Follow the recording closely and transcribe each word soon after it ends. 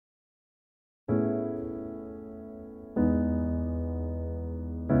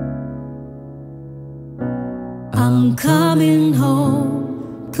I'm coming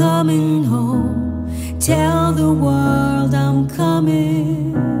home, coming home. Tell the world I'm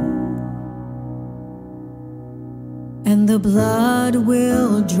coming. And the blood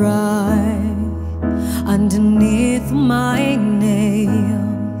will dry underneath my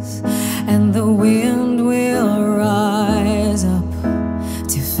nails, and the wind will rise up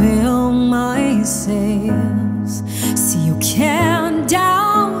to fill my sails. See, you can't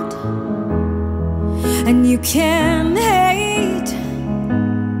doubt and you can hate,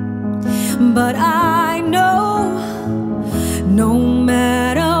 but I know no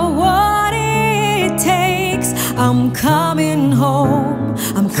matter what it takes, I'm coming home,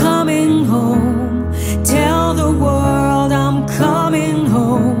 I'm coming home. Tell the world I'm coming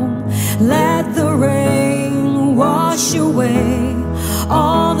home. Let the rain wash away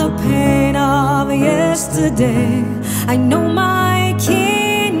all the pain of yesterday. I know my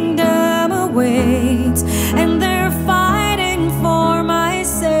kingdom awaits, and they're fighting for my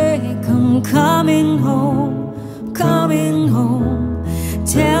sake. I'm coming home, coming home.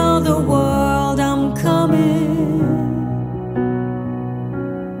 Tell the world I'm coming.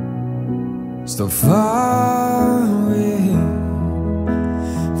 So far away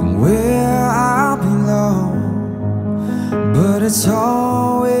from where I belong, but it's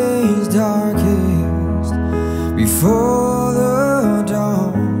always darkest before the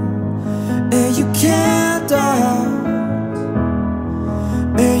dawn. And you can't doubt,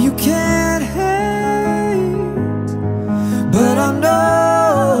 and you can't hate, but I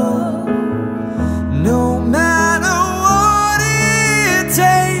know no matter what it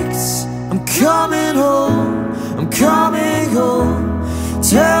takes, I'm coming home, I'm coming home.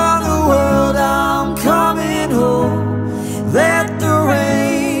 Tell the world I'm coming home. Let the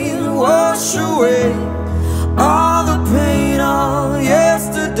rain wash away all the pain of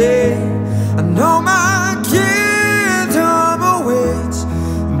yesterday. I know my kingdom awaits.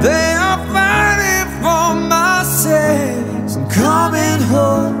 They are fighting for my sakes. I'm coming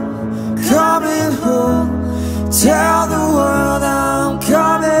home, coming home. Tell the world I'm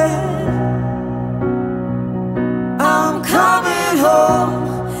coming. I'm coming home,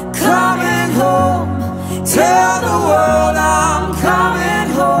 coming home. Tell the world I'm coming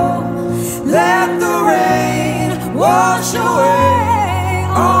home. Let the rain wash away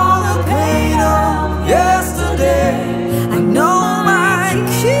all the pain of yesterday. I know my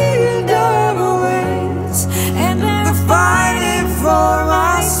kingdom awaits, and they're fighting for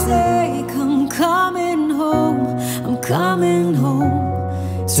my sake. I'm coming home, I'm coming home.